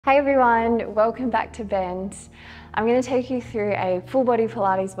Hey everyone, welcome back to Bend. I'm going to take you through a full body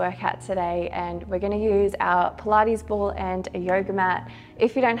Pilates workout today, and we're going to use our Pilates ball and a yoga mat.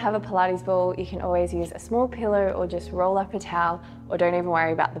 If you don't have a Pilates ball, you can always use a small pillow or just roll up a towel, or don't even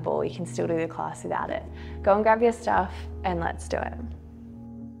worry about the ball, you can still do the class without it. Go and grab your stuff and let's do it.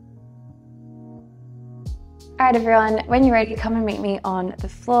 Alright everyone, when you're ready, come and meet me on the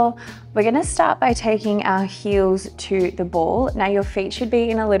floor. We're going to start by taking our heels to the ball. Now your feet should be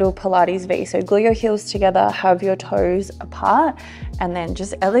in a little Pilates V, so glue your heels together, have your toes apart, and then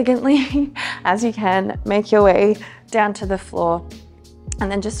just elegantly, as you can, make your way down to the floor.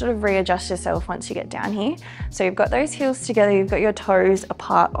 And then just sort of readjust yourself once you get down here. So you've got those heels together, you've got your toes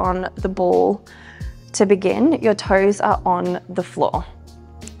apart on the ball. To begin, your toes are on the floor.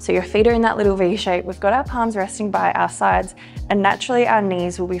 So your feet are in that little V shape. We've got our palms resting by our sides, and naturally our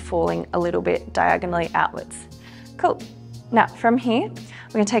knees will be falling a little bit diagonally outwards. Cool. Now from here,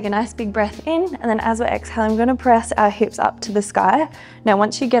 we're gonna take a nice big breath in, and then as we're exhaling, we're gonna press our hips up to the sky. Now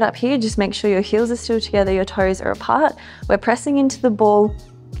once you get up here, just make sure your heels are still together, your toes are apart. We're pressing into the ball,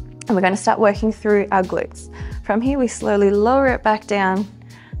 and we're gonna start working through our glutes. From here, we slowly lower it back down,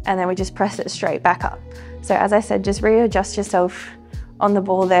 and then we just press it straight back up. So as I said, just readjust yourself on the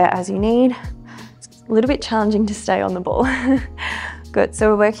ball there as you need. It's a little bit challenging to stay on the ball. Good, so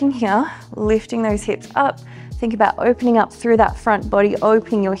we're working here, lifting those hips up. Think about opening up through that front body,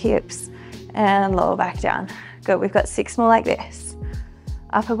 opening your hips, and lower back down. Good, we've got 6 more like this.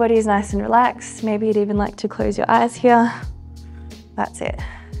 Upper body is nice and relaxed. Maybe you'd even like to close your eyes here. That's it.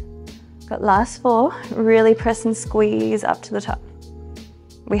 Got last 4, really press and squeeze up to the top.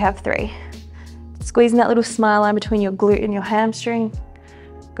 We have 3. Squeezing that little smile line between your glute and your hamstring.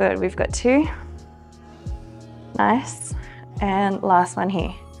 Good, we've got 2. Nice. And last one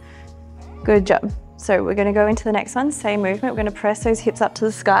here. Good job. So we're gonna go into the next one, same movement. We're gonna press those hips up to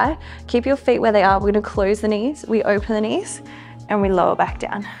the sky. Keep your feet where they are. We're gonna close the knees. We open the knees and we lower back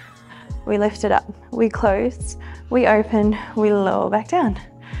down. We lift it up. We close, we open, we lower back down.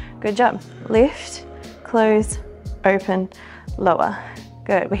 Good job. Lift, close, open, lower.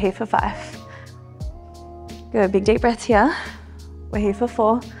 Good, we're here for 5. Good, big deep breath here. We're here for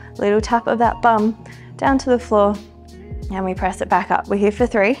 4. Little tap of that bum down to the floor, and we press it back up. We're here for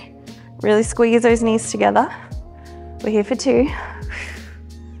 3. Really squeeze those knees together. We're here for 2.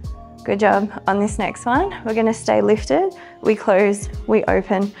 Good job. On this next one, we're gonna stay lifted. We close, we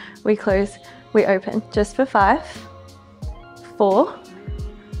open, we close, we open. Just for 5, 4,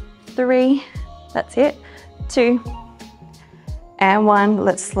 3, that's it, 2, and 1.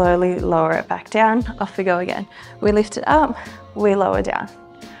 Let's slowly lower it back down. Off we go again. We lift it up, we lower down.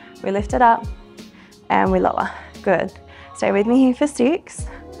 We lift it up and we lower. Good. Stay with me here for 6,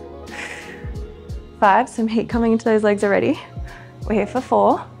 5, some heat coming into those legs already. We're here for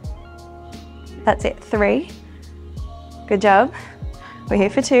 4. That's it, 3. Good job. We're here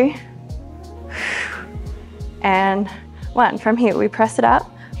for 2. And 1. From here, we press it up,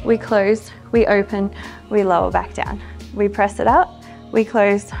 we close, we open, we lower back down. We press it up, we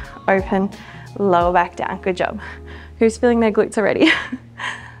close, open, lower back down. Good job. Who's feeling their glutes already?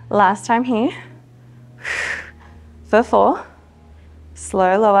 Last time here. For 4,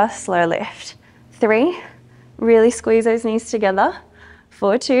 slow lower, slow lift. 3, really squeeze those knees together.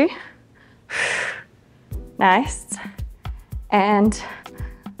 For 2, nice. And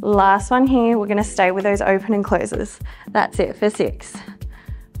last one here, we're gonna stay with those open and closes. That's it for 6,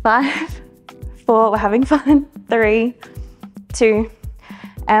 5, 4, we're having fun. 3, 2,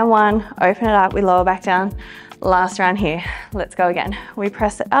 and 1. Open it up, we lower back down. Last round here. Let's go again. We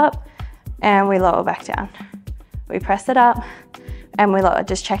press it up and we lower back down. We press it up and we lower.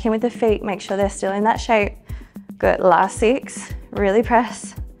 Just check in with the feet, make sure they're still in that shape. Good. Last 6. Really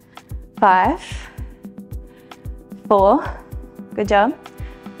press. 5, 4. Good job.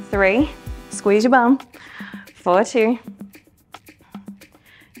 3. Squeeze your bum. 4, 2.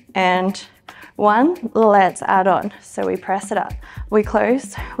 And 1, let's add on. So we press it up, we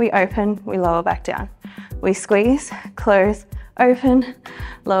close, we open, we lower back down. We squeeze, close, open,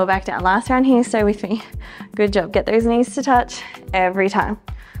 lower back down. Last round here, stay with me. Good job, get those knees to touch every time.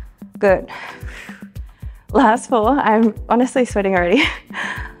 Good. Last 4, I'm honestly sweating already.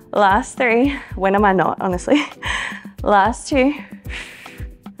 Last 3, when am I not, honestly? Last 2,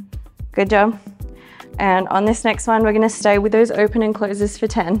 good job. And on this next one, we're gonna stay with those open and closes for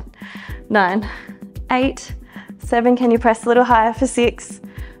 10, 9, 8, 7, can you press a little higher for 6,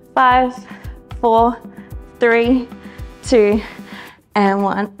 5, 4, 3, 2, and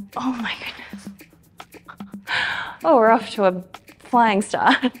 1. Oh my goodness. Oh, we're off to a flying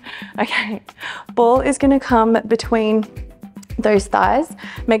start. Okay, ball is gonna come between those thighs.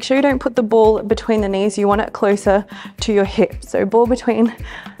 Make sure you don't put the ball between the knees. You want it closer to your hips. So ball between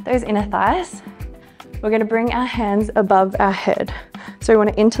those inner thighs. We're gonna bring our hands above our head. So we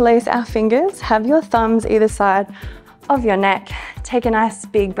wanna interlace our fingers, have your thumbs either side of your neck. Take a nice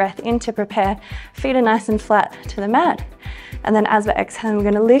big breath in to prepare. Feet are nice and flat to the mat. And then as we're exhaling, we're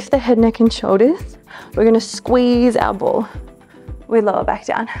gonna lift the head, neck, and shoulders. We're gonna squeeze our ball. We lower back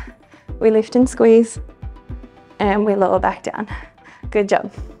down. We lift and squeeze, and we lower back down. Good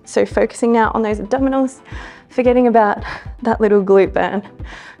job. So focusing now on those abdominals, forgetting about that little glute burn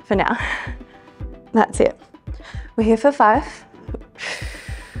for now. That's it. We're here for 5.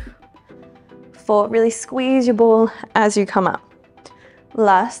 4, really squeeze your ball as you come up.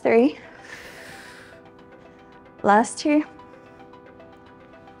 Last 3. Last 2.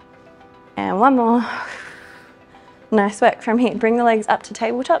 And 1 more. Nice work. From here, bring the legs up to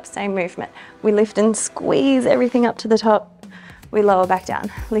tabletop, same movement. We lift and squeeze everything up to the top. We lower back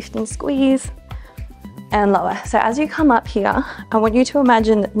down. Lift and squeeze and lower. So as you come up here, I want you to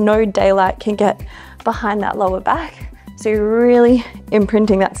imagine that no daylight can get behind that lower back. So you're really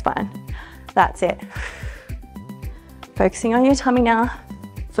imprinting that spine. That's it. Focusing on your tummy now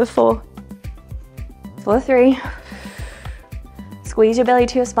for 4, for 3. Squeeze your belly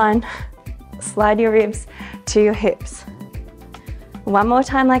to your spine. Slide your ribs to your hips. 1 more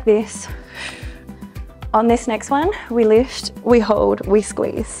time like this. On this next one, we lift, we hold, we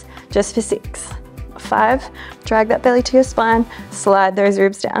squeeze, just for 6. 5, drag that belly to your spine, slide those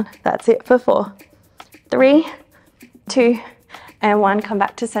ribs down. That's it for 4. 3, 2, and 1. Come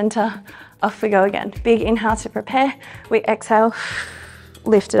back to center. Off we go again. Big inhale to prepare. We exhale,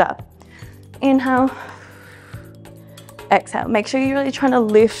 lift it up. Inhale, exhale. Make sure you're really trying to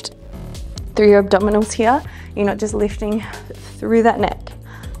lift through your abdominals here. You're not just lifting through that neck.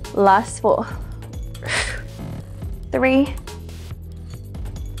 Last 4. 3,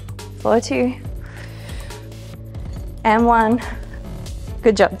 4, 2, and 1.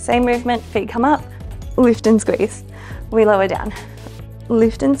 Good job. Same movement. Feet come up, lift and squeeze. We lower down.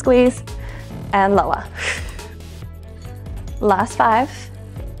 Lift and squeeze and lower. Last 5.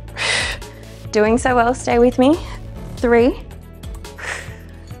 Doing so well. Stay with me. 3.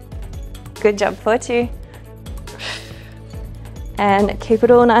 Good job. 4, 2. And keep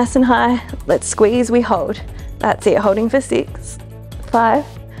it all nice and high. Let's squeeze, we hold. That's it, holding for 6, 5,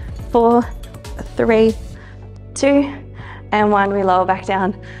 4, 3, 2, and 1. We lower back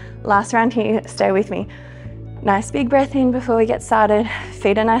down. Last round here, stay with me. Nice big breath in before we get started.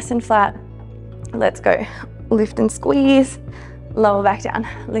 Feet are nice and flat. Let's go. Lift and squeeze, lower back down.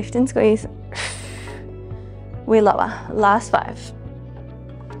 Lift and squeeze. We lower. Last 5,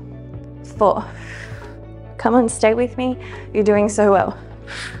 4. Come on, stay with me. You're doing so well.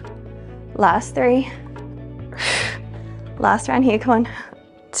 Last 3. Last round here, come on.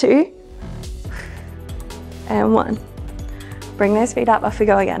 2. And 1. Bring those feet up, off we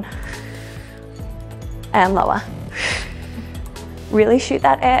go again. And lower. Really shoot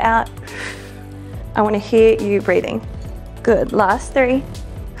that air out. I want to hear you breathing. Good. Last 3.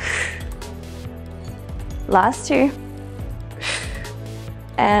 Last 2.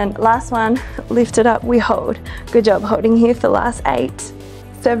 And last 1, lift it up, we hold. Good job, holding here for the last 8,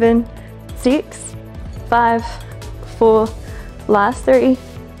 7, 6, 5, 4, last 3,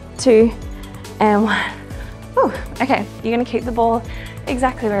 2, and 1. Whew. Okay, you're gonna keep the ball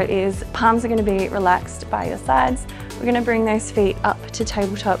exactly where it is. Palms are gonna be relaxed by your sides. We're gonna bring those feet up to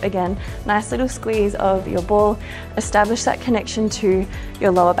tabletop again. Nice little squeeze of your ball. Establish that connection to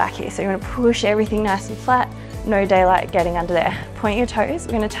your lower back here. So you're gonna push everything nice and flat. No daylight getting under there. Point your toes.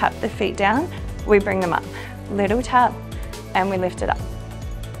 We're gonna tap the feet down. We bring them up. Little tap, and we lift it up.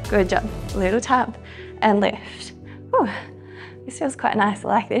 Good job. Little tap, and lift. Whew. This feels quite nice, I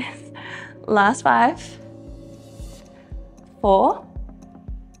like this. Last 5, 4,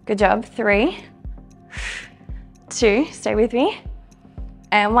 good job. 3, 2, stay with me,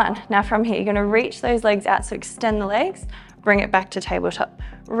 and 1. Now from here, you're gonna reach those legs out, so extend the legs, bring it back to tabletop.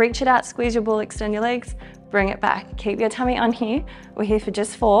 Reach it out, squeeze your ball, extend your legs, bring it back. Keep your tummy on here. We're here for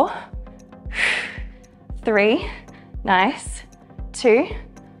just 4, 3, nice, 2,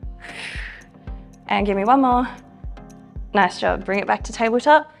 and give me 1 more. Nice job. Bring it back to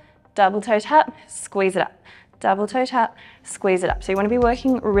tabletop, double toe tap, squeeze it up. Double toe tap, squeeze it up. So you want to be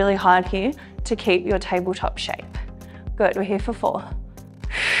working really hard here to keep your tabletop shape. Good, we're here for 4,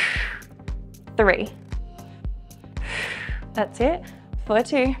 3, that's it, 4,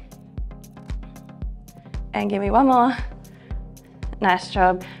 2, and give me 1 more. Nice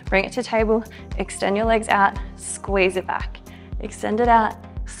job. Bring it to table, extend your legs out, squeeze it back. Extend it out,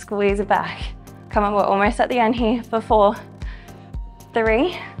 squeeze it back. Come on, we're almost at the end here for 4,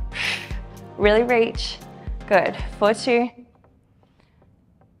 3, really reach, good, 4, 2,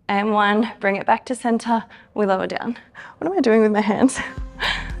 and 1, bring it back to center, we lower down. What am I doing with my hands?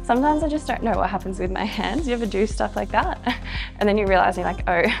 Sometimes I just don't know what happens with my hands. You ever do stuff like that? And then you realize you're like,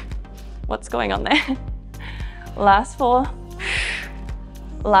 oh, what's going on there? Last 4,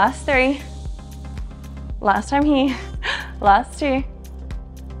 last 3, last time here, last 2,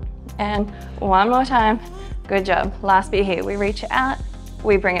 and 1 more time. Good job. Last bit here. We reach it out,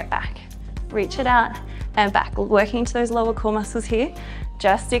 we bring it back. Reach it out and back. Working into those lower core muscles here.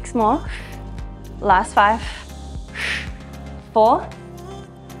 Just 6 more. Last 5, 4,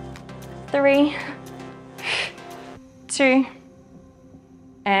 3, 2,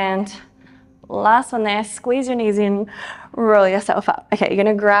 and last one there. Squeeze your knees in, roll yourself up. Okay, you're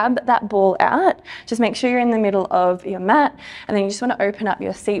gonna grab that ball out. Just make sure you're in the middle of your mat, and then you just wanna open up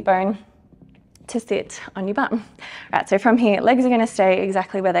your seat bone to sit on your bum. All right, so from here, legs are gonna stay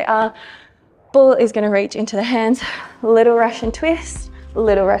exactly where they are. Ball is gonna reach into the hands, little Russian twist,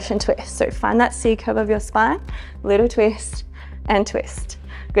 little Russian twist. So find that C curve of your spine, little twist and twist.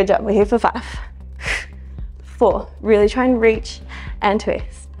 Good job, we're here for 5, 4, really try and reach and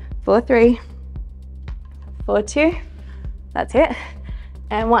twist. 4, 3, 4, 2, that's it.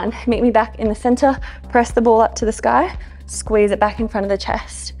 And 1, meet me back in the center, press the ball up to the sky, squeeze it back in front of the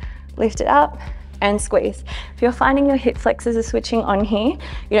chest, lift it up, and squeeze. If you're finding your hip flexors are switching on here,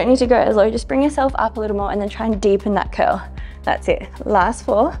 you don't need to go as low, just bring yourself up a little more and then try and deepen that curl. That's it. Last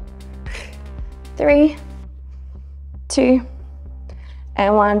 4, 3, 2,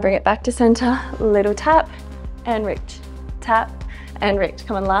 and 1. Bring it back to center, little tap and reach, tap and reach.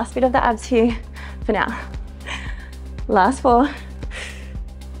 Come on, last bit of the abs here for now. Last 4,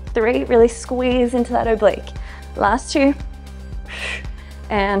 3, really squeeze into that oblique. Last 2,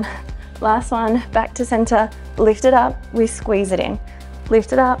 and last 1, back to center, lift it up, we squeeze it in.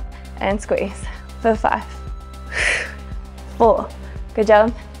 Lift it up and squeeze for 5, 4, good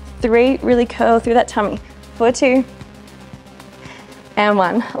job. 3, really curl through that tummy. 4, 2, and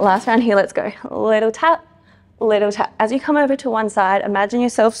 1. Last round here, let's go. Little tap, little tap. As you come over to one side, imagine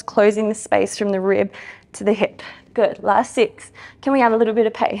yourselves closing the space from the rib to the hip. Good, last 6. Can we have a little bit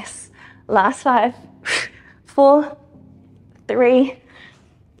of pace? Last 5, 4, 3,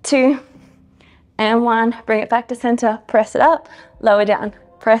 2, and 1. Bring it back to center, press it up, lower down,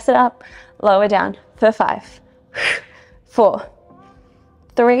 press it up, lower down for 5, 4,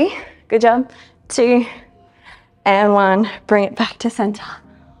 3, good job, 2, and 1. Bring it back to center.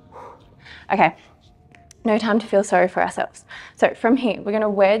 Okay, no time to feel sorry for ourselves. So from here, we're gonna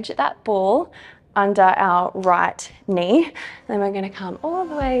wedge that ball under our right knee. Then we're gonna come all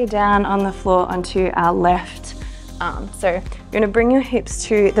the way down on the floor onto our left arm. So you're gonna bring your hips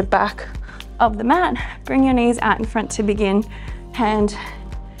to the back of the mat, bring your knees out in front to begin. Hand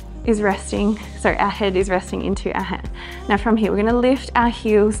is resting, sorry, our head is resting into our hand. Now from here, we're gonna lift our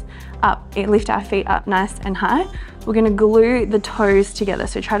heels up, lift our feet up nice and high. We're gonna glue the toes together.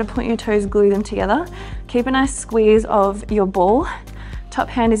 So try to point your toes, glue them together. Keep a nice squeeze of your ball. Top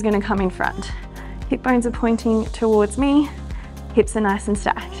hand is gonna come in front. Hip bones are pointing towards me. Hips are nice and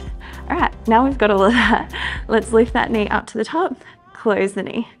stacked. All right, now we've got all of that. Let's lift that knee up to the top, close the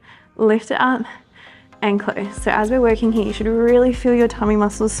knee. Lift it up and close. So as we're working here, you should really feel your tummy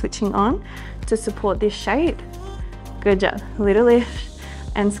muscles switching on to support this shape. Good job. Little lift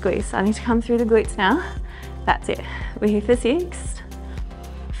and squeeze. Starting to come through the glutes now. That's it. We're here for 6,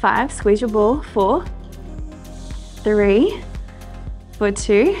 5, squeeze your ball, 4, 3, 4,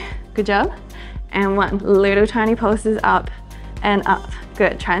 2, good job, and 1. Little tiny pulses up and up.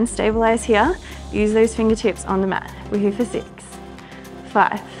 Good. Try and stabilize here. Use those fingertips on the mat. We're here for 6,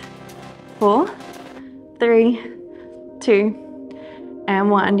 5, 4, 3, 2, and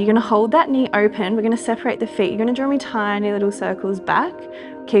 1. You're gonna hold that knee open. We're gonna separate the feet. You're gonna draw me tiny little circles back.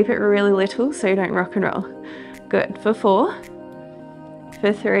 Keep it really little so you don't rock and roll. Good. For 4,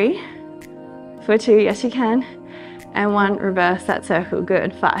 for 3, for 2, yes you can, and 1, reverse that circle.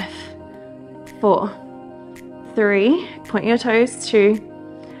 Good. 5, 4, 3, point your toes, 2,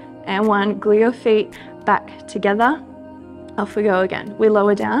 and 1. Glue your feet back together. Off we go again. We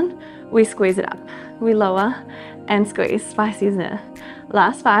lower down, we squeeze it up. We lower and squeeze. Spicy, isn't it?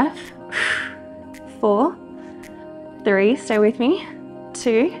 Last 5, 4, 3, stay with me,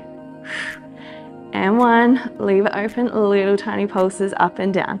 2, and 1. Leave it open, little tiny pulses up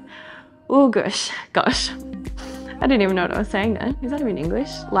and down. Oh gosh, I didn't even know what I was saying then. Is that even English?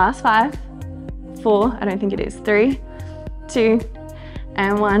 Last 5, 4, I don't think it is, 3, 2,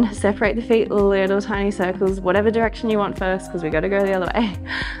 and 1. Separate the feet, little tiny circles, whatever direction you want first, because we got to go the other way.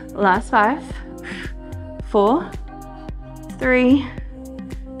 Last 5, 4, 3,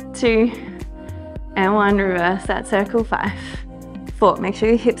 2, and 1, reverse that circle, 5, 4, make sure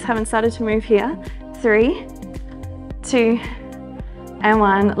your hips haven't started to move here, 3, 2, and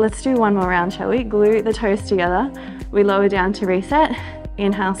 1, let's do one more round, shall we? Glue the toes together, we lower down to reset,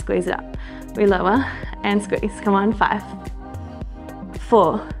 inhale, squeeze it up, we lower and squeeze, come on, 5,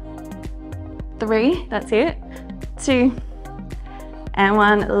 4, 3, that's it, 2, and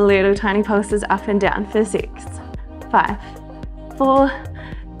 1, little tiny pulses up and down for 6, 5, 4,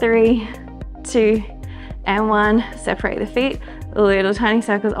 3, 2, and 1, separate the feet, little tiny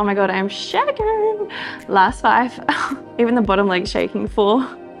circles, oh my god, I am shaking, last 5, even the bottom leg's shaking,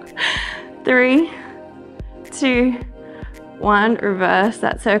 4, 3, 2, 1, reverse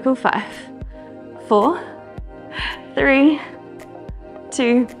that circle, 5, 4, 3,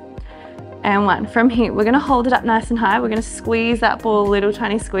 2, and 1. From here, we're gonna hold it up nice and high. We're gonna squeeze that ball, little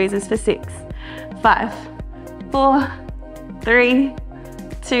tiny squeezes for 6, 5, 4, 3,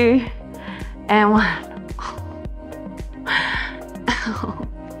 2, and 1.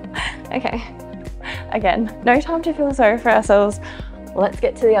 Okay, again, no time to feel sorry for ourselves. Let's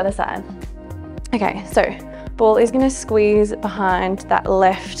get to the other side. Okay, so ball is gonna squeeze behind that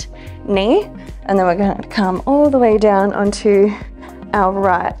left knee, and then we're gonna come all the way down onto our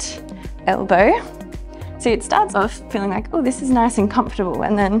right elbow. See, it starts off feeling like, oh, this is nice and comfortable,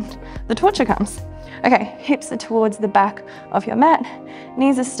 and then the torture comes. Okay, hips are towards the back of your mat,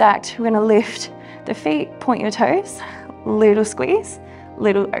 knees are stacked. We're gonna lift the feet, point your toes, little squeeze,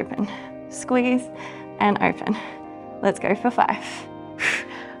 little open, squeeze and open. Let's go for 5.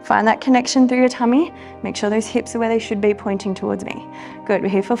 Find that connection through your tummy. Make sure those hips are where they should be, pointing towards me. Good, we're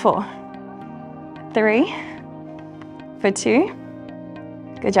here for 4, 3, for 2,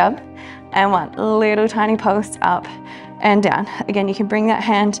 good job, and 1, little tiny pulse up and down. Again, you can bring that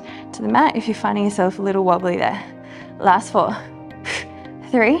hand to the mat if you're finding yourself a little wobbly there. Last 4,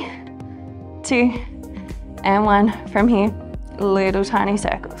 3, 2, and 1. From here, little tiny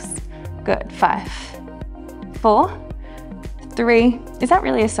circles. Good, 5, 4, 3, is that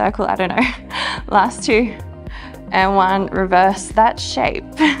really a circle? I don't know. Last 2, and 1, reverse that shape.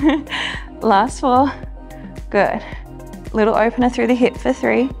 Last 4, good. Little opener through the hip for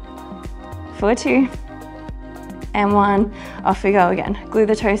 3, for 2, and 1, off we go again. Glue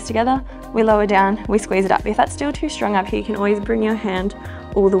the toes together, we lower down, we squeeze it up. If that's still too strong up here, you can always bring your hand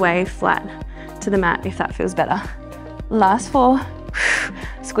all the way flat to the mat if that feels better. Last 4,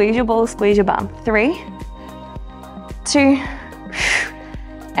 squeeze your ball, squeeze your bum. 3, 2,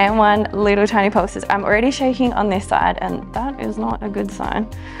 and 1, little tiny pulses. I'm already shaking on this side, and that is not a good sign.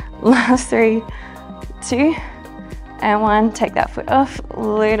 Last 3, 2, and 1, take that foot off,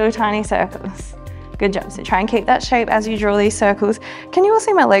 little tiny circles. Good job, so try and keep that shape as you draw these circles. Can you all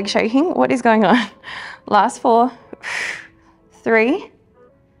see my leg shaking? What is going on? Last 4, 3,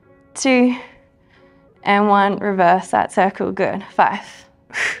 2, and 1, reverse that circle, good. 5,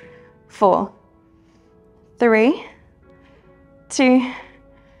 4, 3, 2,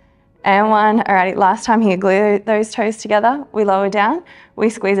 and 1. Alrighty, last time here, glue those toes together, we lower down,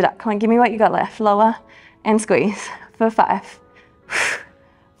 we squeeze it up. Come on, give me what you got left. Lower and squeeze for 5,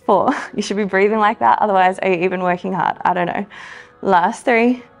 4. You should be breathing like that, otherwise are you even working hard? I don't know. Last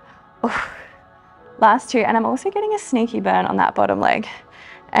 3, last 2, and I'm also getting a sneaky burn on that bottom leg.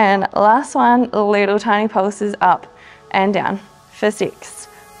 And last 1, little tiny pulses up and down for 6,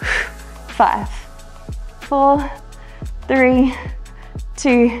 5, 4, 3,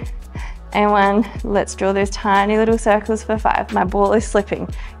 2, and 1. Let's draw those tiny little circles for 5. My ball is slipping.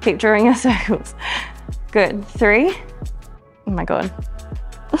 Keep drawing your circles. Good. 3. Oh my god.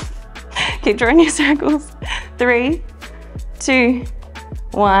 Keep drawing your circles. 3, 2,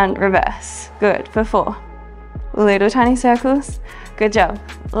 1. Reverse. Good. For 4. Little tiny circles. Good job.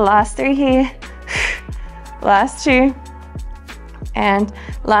 Last 3 here. Last 2. And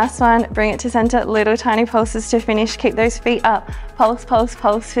last 1, bring it to center, little tiny pulses to finish. Keep those feet up. Pulse, pulse,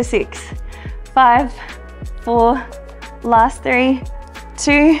 pulse for 6, 5, 4, last 3,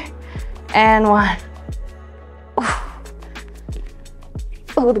 2, and 1.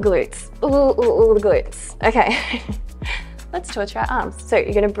 Oh, the glutes. Oh, the glutes. Okay, let's torture our arms. So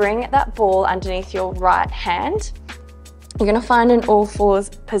you're gonna bring that ball underneath your right hand. You're gonna find an all fours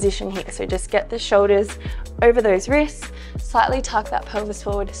position here. So just get the shoulders over those wrists, slightly tuck that pelvis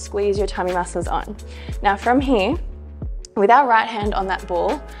forward, squeeze your tummy muscles on. Now from here, with our right hand on that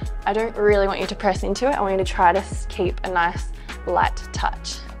ball, I don't really want you to press into it. I want you to try to keep a nice light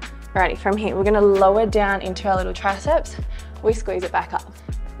touch. Alrighty, from here, we're gonna lower down into our little triceps. We squeeze it back up.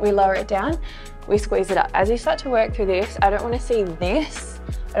 We lower it down, we squeeze it up. As you start to work through this, I don't wanna see this.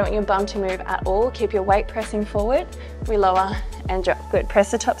 I don't want your bum to move at all. Keep your weight pressing forward. We lower and drop. Good.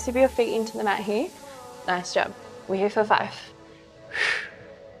 Press the tops of your feet into the mat here. Nice job. We're here for 5,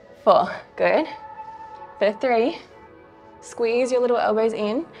 4, good. For 3, squeeze your little elbows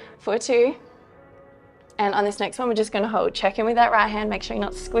in. For 2, and on this next one, we're just going to hold. Check in with that right hand. Make sure you're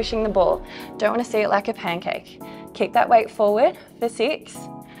not squishing the ball. Don't want to see it like a pancake. Keep that weight forward. For 6,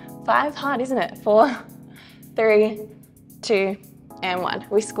 5, hard, isn't it? 4, 3, 2, and 1.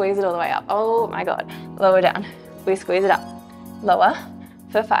 We squeeze it all the way up. Oh my God. Lower down. We squeeze it up. Lower.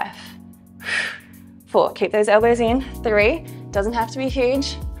 For 5, 4. Keep those elbows in. 3. Doesn't have to be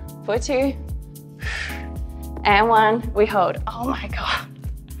huge. For 2, and 1. We hold. Oh my God.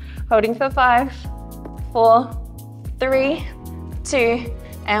 Holding for 5, 4, 3, 2,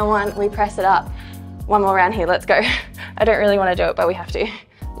 and 1. We press it up. One more round here. Let's go. I don't really want to do it, but we have to.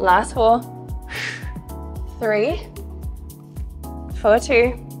 Last 4, 3, 4,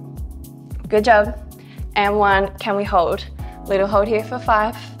 2. Good job. And 1. Can we hold? Little hold here for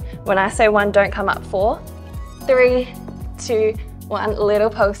 5. When I say 1, don't come up. 4, 3, 2, 1. Little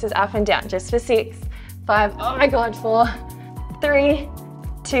pulses up and down. Just for 6, 5. Oh my God. 4, 3,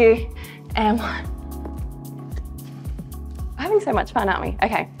 2, and 1. We're having so much fun, aren't we?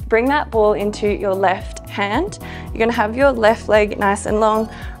 Okay, bring that ball into your left hand. You're gonna have your left leg nice and long.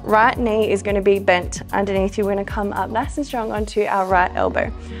 Right knee is gonna be bent underneath you. We're gonna come up nice and strong onto our right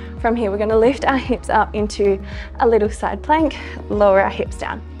elbow. From here, we're gonna lift our hips up into a little side plank, lower our hips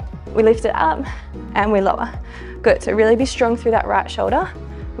down. We lift it up and we lower. Good, so really be strong through that right shoulder.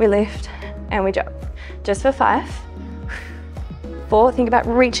 We lift and we drop. Just for 5, 4, think about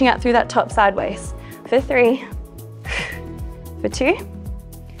reaching out through that top sideways. For 3, for 2,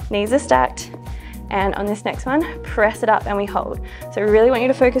 knees are stacked, and on this next one, press it up and we hold. So we really want you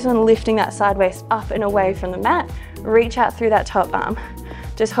to focus on lifting that sideways up and away from the mat. Reach out through that top arm.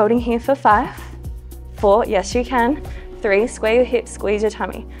 Just holding here for 5, 4, yes you can. 3, square your hips, squeeze your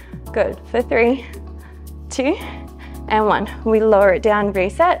tummy. Good, for 3, 2, and 1. We lower it down,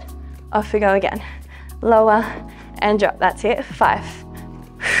 reset, off we go again. Lower and drop, that's it. 5,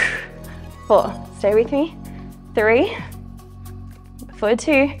 4, stay with me. 3, for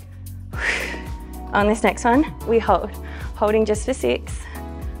 2. On this next one, we hold. Holding just for 6,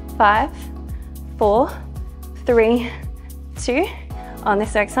 5, 4, 3, 2. On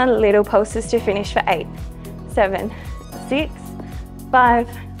this next one, little pulses to finish for 8, 7, 6, 5,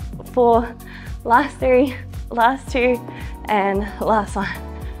 4, last 3, last 2, and last 1.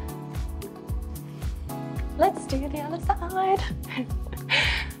 Let's do the other side.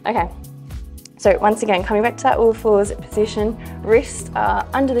 Okay. So once again, coming back to that all fours position, wrists are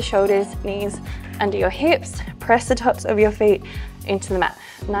under the shoulders, knees under your hips, press the tops of your feet into the mat.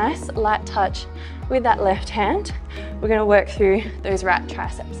 Nice light touch with that left hand. We're gonna work through those right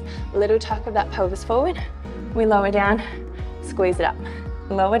triceps. A little tuck of that pelvis forward. We lower down, squeeze it up.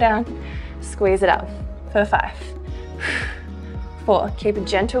 Lower down, squeeze it up. For 5, 4, keep a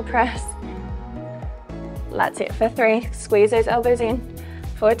gentle press. That's it. For 3, squeeze those elbows in.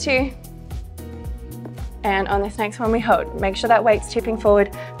 For 2, and on this next one we hold. Make sure that weight's tipping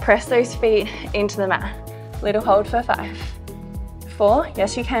forward. Press those feet into the mat. Little hold for 5, 4,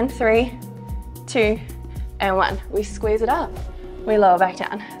 yes you can. 3, 2, and 1. We squeeze it up. We lower back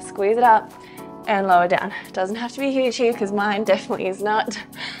down. Squeeze it up and lower down. Doesn't have to be huge here because mine definitely is not.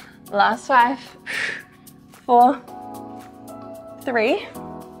 Last 5, 4, 3,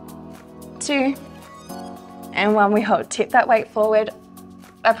 2, and 1. We hold. Tip that weight forward.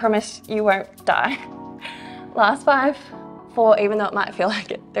 I promise you won't die. Last 5, 4, even though it might feel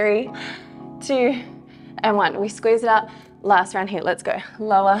like it. 3, 2, and 1. We squeeze it up. Last round here. Let's go.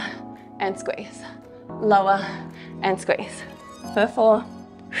 Lower and squeeze. Lower and squeeze. For 4,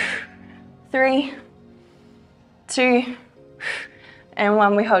 3, 2, and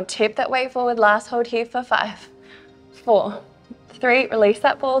 1. We hold. Tip that weight forward. Last hold here for 5, 4, 3. Release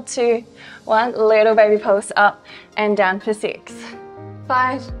that ball. 2, 1. Little baby pulse up and down for 6,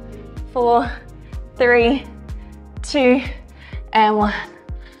 5, 4, 3, 2, and 1.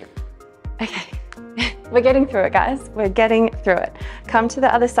 Okay, we're getting through it, guys. We're getting through it. Come to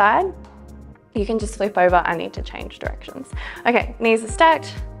the other side. You can just flip over. I need to change directions. Okay, knees are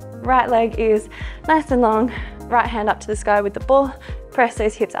stacked. Right leg is nice and long. Right hand up to the sky with the ball. Press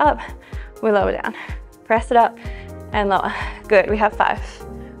those hips up. We lower down. Press it up and lower. Good. We have 5,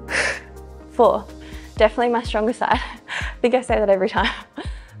 4. Definitely my stronger side. I think I say that every time.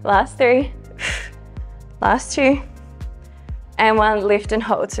 Last 3, last 2, and 1. Lift and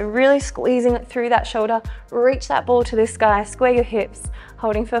hold. So really squeezing it through that shoulder. Reach that ball to the sky. Square your hips.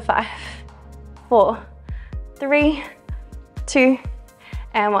 Holding for 5, 4, 3, 2,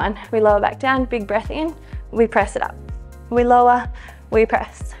 and 1. We lower back down. Big breath in. We press it up. we lower, we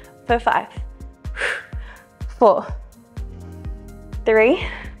press for 5, 4, 3,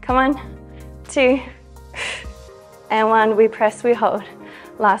 come on, 2, and 1, we press, we hold.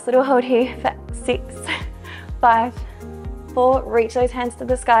 Last little hold here for 6, 5, 4, reach those hands to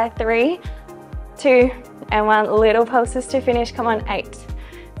the sky, 3, 2, and 1, little pulses to finish, come on, 8,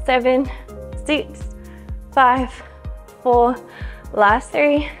 7, 6, 5, 4, last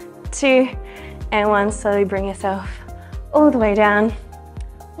 3, 2, and 1, slowly bring yourself all the way down,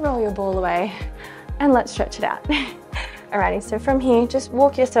 roll your ball away, and let's stretch it out. Alrighty, so from here, just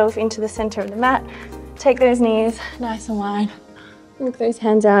walk yourself into the center of the mat, take those knees nice and wide, walk those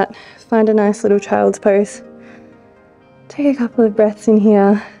hands out, find a nice little child's pose. Take a couple of breaths in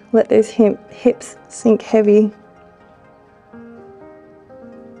here, let those hips sink heavy.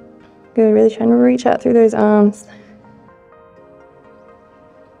 Good, really trying to reach out through those arms.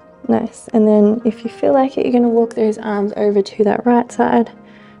 Nice, and then if you feel like it, you're going to walk those arms over to that right side,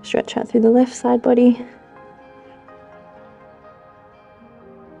 stretch out through the left side body.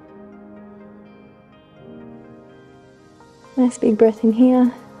 Nice big breath in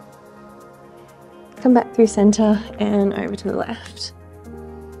here. Come back through center and over to the left.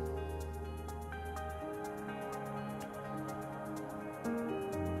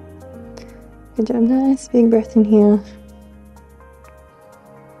 Good job, nice big breath in here.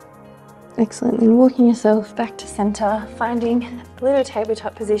 Excellent, then walking yourself back to center, finding a little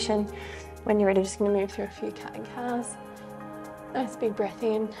tabletop position. When you're ready, just gonna move through a few cat and cows. Nice big breath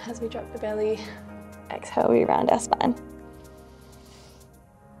in as we drop the belly. Exhale, we round our spine.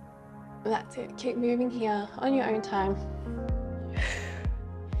 That's it, keep moving here on your own time.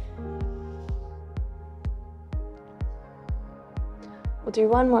 We'll do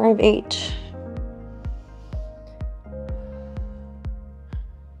one more of each.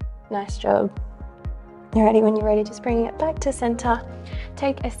 Nice job. Alrighty, when you're ready, just bring it back to center.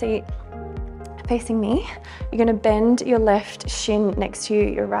 Take a seat facing me. You're gonna bend your left shin next to you.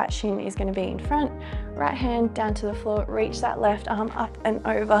 Your right shin is gonna be in front. Right hand down to the floor. Reach that left arm up and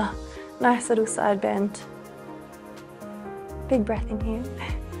over. Nice little side bend. Big breath in here.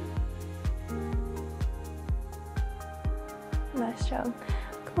 Nice job.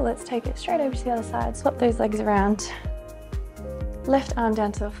 Cool, let's take it straight over to the other side. Swap those legs around. Left arm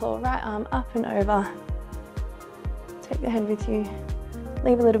down to the floor, right arm up and over. Take the head with you.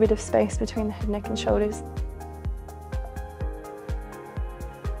 Leave a little bit of space between the head, neck and shoulders.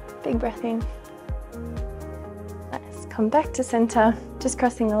 Big breath in. Nice, come back to center, just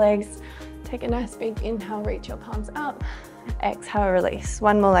crossing the legs. Take a nice big inhale, reach your palms up. Exhale, release.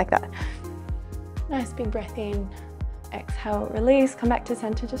 One more like that. Nice big breath in. Exhale, release. Come back to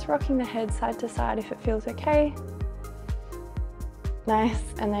center, just rocking the head side to side if it feels okay. Nice,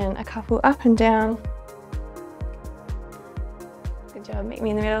 and then a couple up and down. Good job, meet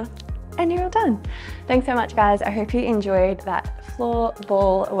me in the middle, and you're all done. Thanks so much, guys. I hope you enjoyed that floor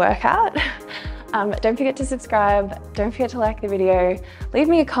ball workout. Don't forget to subscribe, don't forget to like the video, leave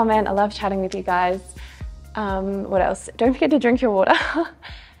me a comment. I love chatting with you guys. What else? Don't forget to drink your water,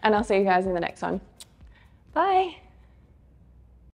 and I'll see you guys in the next one. Bye.